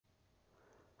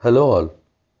Hello all,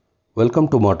 welcome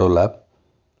to Moto Lab.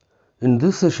 In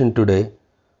this session today,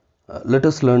 let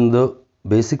us learn the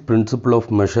basic principle of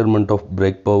measurement of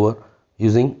brake power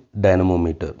using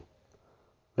dynamometer.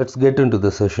 Let's get into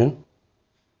the session.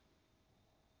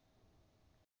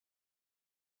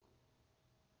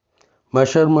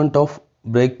 Measurement of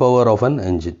brake power of an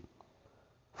engine.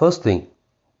 First thing,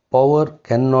 power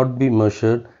cannot be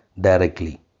measured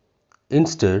directly.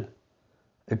 Instead,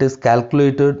 it is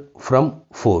calculated from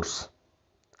force.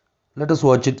 Let us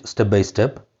watch it step by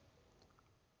step.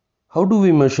 How do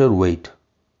we measure weight?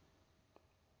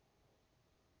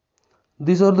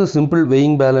 These are the simple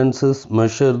weighing balances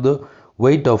measure the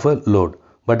weight of a load,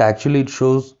 but actually it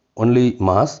shows only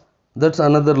mass. That's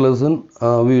another lesson,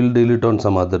 we will deal it on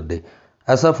some other day.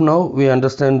 As of now, we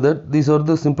understand that these are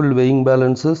the simple weighing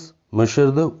balances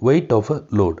measure the weight of a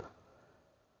load.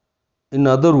 In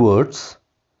other words,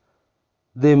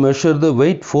 they measure the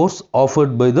weight force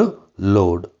offered by the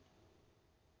load.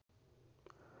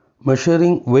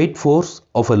 Measuring weight force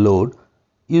of a load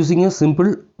using a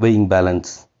simple weighing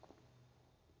balance.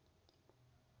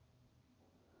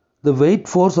 The weight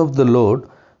force of the load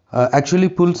actually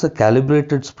pulls a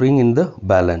calibrated spring in the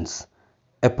balance.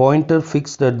 A pointer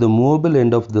fixed at the movable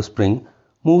end of the spring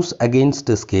moves against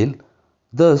a scale,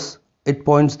 thus it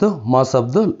points the mass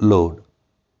of the load.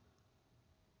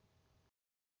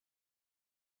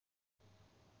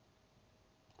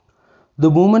 The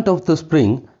movement of the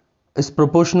spring is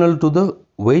proportional to the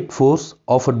weight force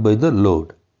offered by the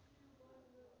load.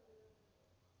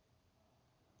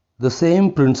 The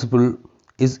same principle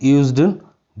is used in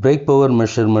brake power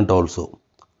measurement also.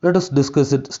 Let us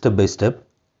discuss it step by step.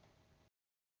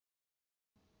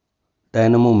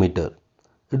 Dynamometer.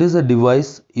 It is a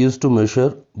device used to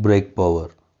measure brake power.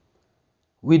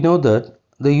 We know that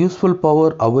the useful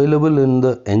power available in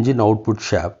the engine output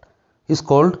shaft is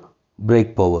called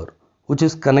brake power, which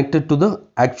is connected to the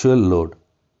actual load.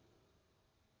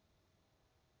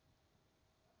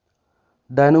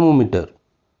 Dynamometer.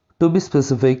 To be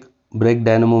specific, brake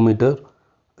dynamometer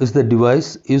is the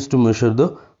device used to measure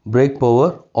the brake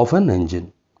power of an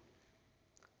engine.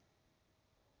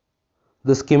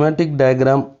 The schematic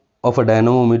diagram of a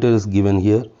dynamometer is given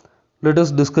here. Let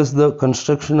us discuss the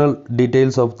constructional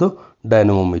details of the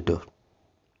dynamometer.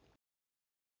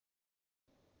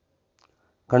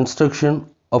 Construction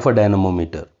of a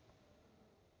dynamometer.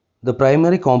 The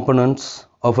primary components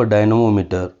of a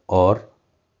dynamometer are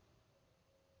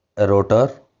a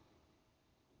rotor,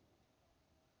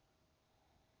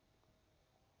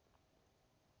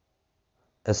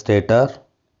 a stator,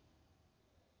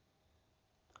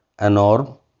 an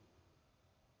arm,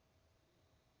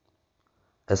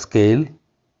 a scale,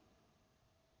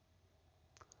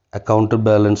 a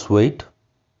counterbalance weight.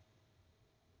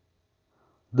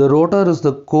 The rotor is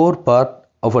the core part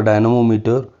of a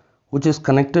dynamometer which is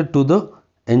connected to the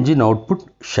engine output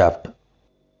shaft.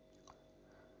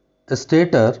 A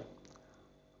stator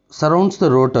surrounds the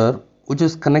rotor which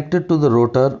is connected to the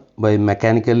rotor by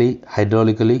mechanically,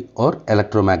 hydraulically or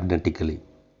electromagnetically.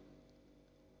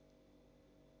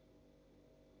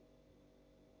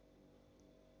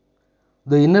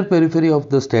 The inner periphery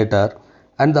of the stator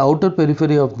and the outer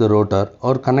periphery of the rotor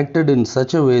are connected in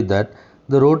such a way that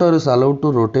the rotor is allowed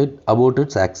to rotate about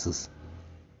its axis.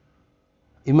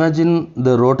 Imagine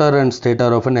the rotor and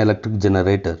stator of an electric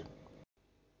generator.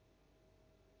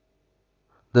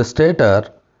 The stator,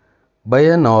 by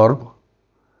an arm,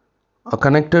 are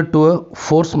connected to a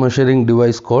force measuring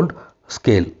device called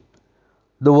scale.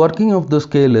 The working of the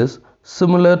scale is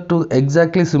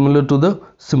exactly similar to the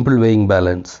simple weighing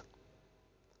balance.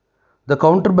 The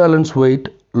counterbalance weight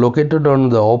located on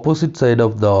the opposite side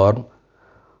of the arm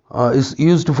is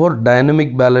used for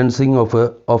dynamic balancing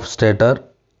of stator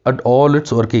at all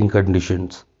its working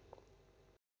conditions.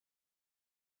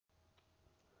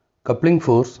 Coupling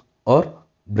force or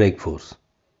brake force.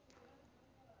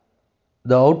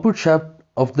 The output shaft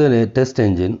of the test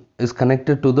engine is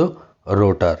connected to the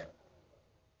rotor.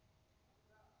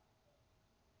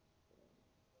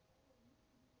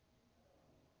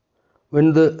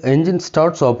 When the engine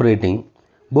starts operating,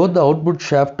 both the output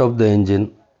shaft of the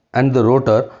engine and the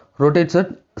rotor rotates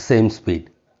at same speed.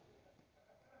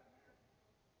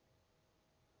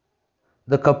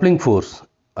 The coupling force,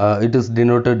 it is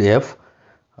denoted F,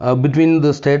 between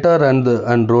the stator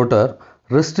and rotor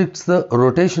restricts the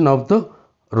rotation of the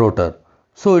rotor.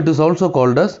 So it is also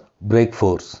called as brake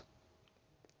force.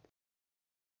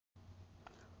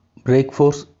 Brake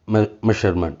force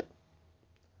measurement.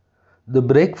 The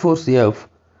brake force F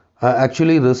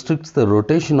actually restricts the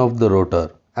rotation of the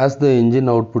rotor as the engine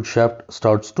output shaft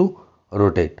starts to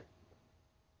rotate.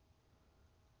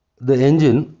 the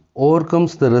engine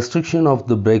overcomes the restriction of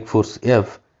the brake force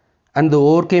F, and the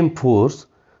overcame force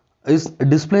is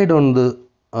displayed on the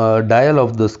dial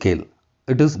of the scale.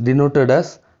 It is denoted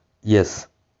as S.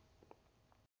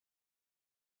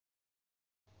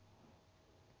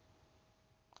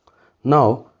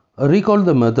 Now recall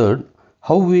the method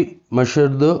how we measure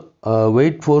the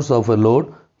weight force of a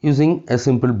load using a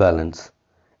simple balance.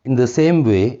 In the same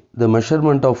way, the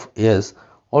measurement of S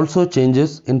also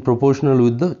changes in proportional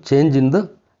with the change in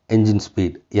the engine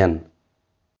speed N.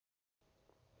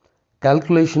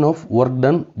 Calculation of work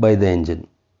done by the engine.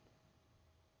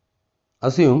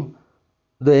 Assume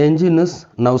the engine is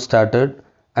now started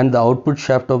and the output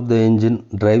shaft of the engine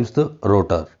drives the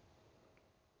rotor.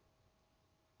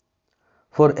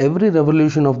 For every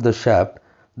revolution of the shaft,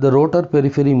 the rotor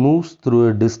periphery moves through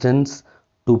a distance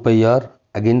 2 pi r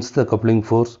against the coupling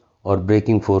force or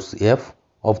braking force F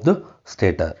of the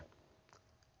stator.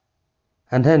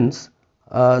 And hence,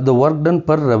 the work done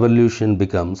per revolution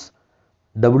becomes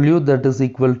W, that is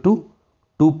equal to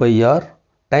 2 pi r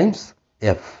times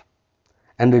F,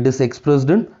 and it is expressed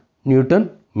in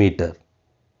Newton meter.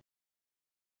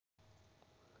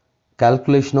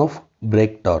 Calculation of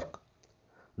brake torque.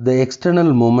 The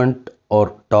external moment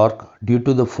or torque due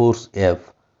to the force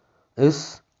F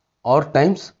is R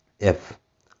times F,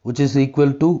 which is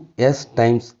equal to S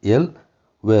times L,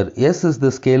 where S is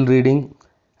the scale reading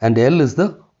and L is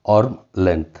the arm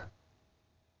length.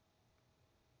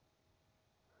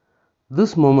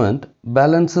 This moment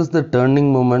balances the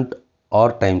turning moment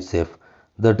R times F,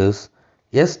 that is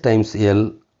S times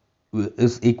L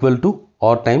is equal to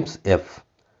R times F.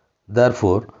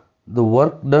 Therefore, the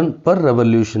work done per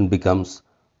revolution becomes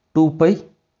 2 pi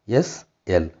S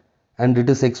L, and it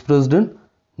is expressed in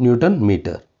Newton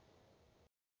meter.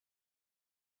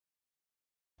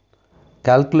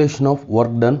 Calculation of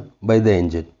work done by the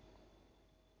engine.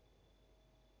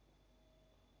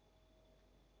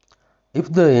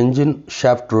 If the engine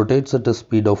shaft rotates at a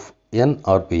speed of n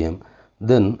rpm,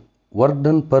 then work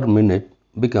done per minute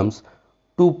becomes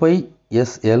 2 pi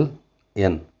SL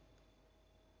n.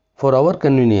 For our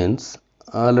convenience,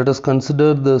 let us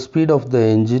consider the speed of the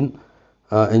engine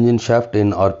shaft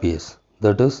in RPS,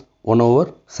 that is 1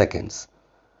 over seconds.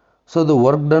 So the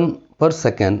work done per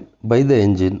second by the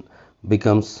engine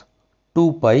becomes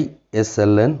 2 pi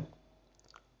SLN,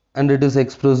 and it is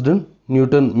expressed in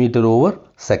Newton meter over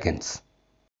seconds.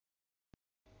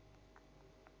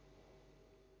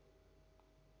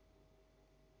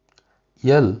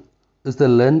 L is the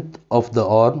length of the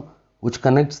arm which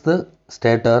connects the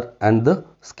stator and the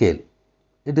scale.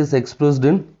 It is expressed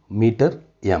in meter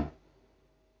M.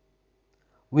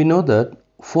 We know that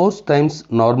force times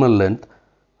normal length,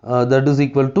 that is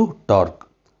equal to torque.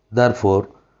 Therefore,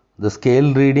 the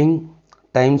scale reading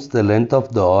times the length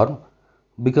of the arm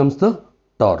becomes the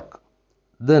torque.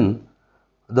 Then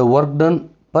the work done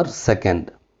per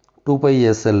second, 2 pi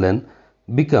SLN,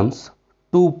 becomes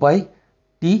 2 pi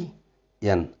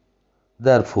Tn.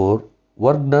 Therefore,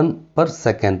 work done per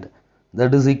second,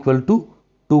 that is equal to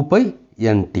 2 pi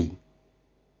Nt.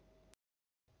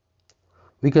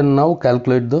 We can now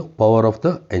calculate the power of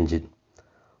the engine.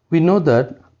 We know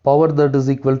that power, that is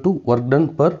equal to work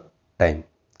done per time,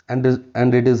 and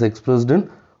it is expressed in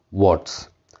watts.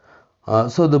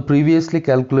 So the previously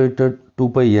calculated 2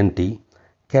 pi Nt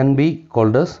can be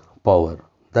called as power.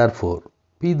 Therefore,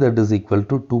 P, that is equal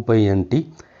to 2 pi Nt,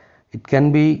 it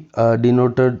can be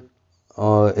denoted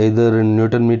either in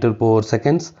Newton meter per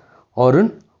seconds or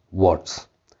in watts.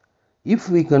 If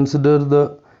we consider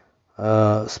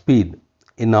the speed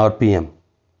in RPM,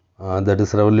 that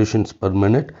is revolutions per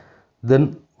minute,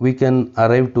 then we can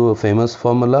arrive to a famous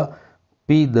formula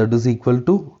P, that is equal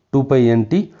to 2 pi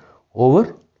Nt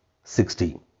over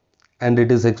 60, and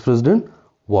it is expressed in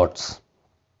watts.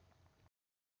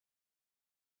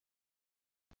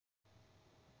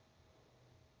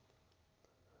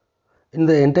 In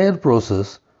the entire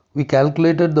process, we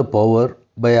calculated the power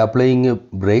by applying a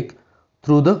brake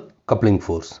through the coupling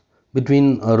force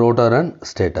between a rotor and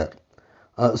stator.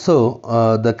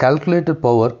 The calculated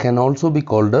power can also be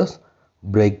called as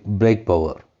brake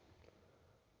power.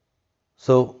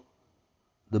 So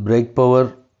the brake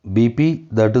power BP,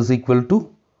 that is equal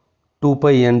to 2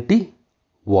 pi Nt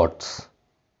watts.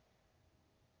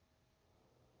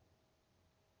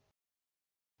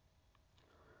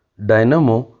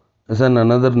 Dynamo is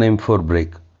another name for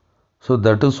brake. So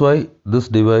that is why this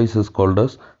device is called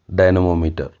as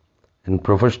dynamometer. In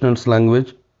professionals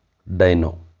language,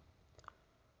 dyno.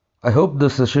 I hope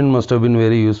this session must have been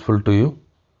very useful to you.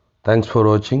 Thanks for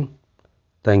watching.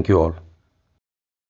 Thank you all.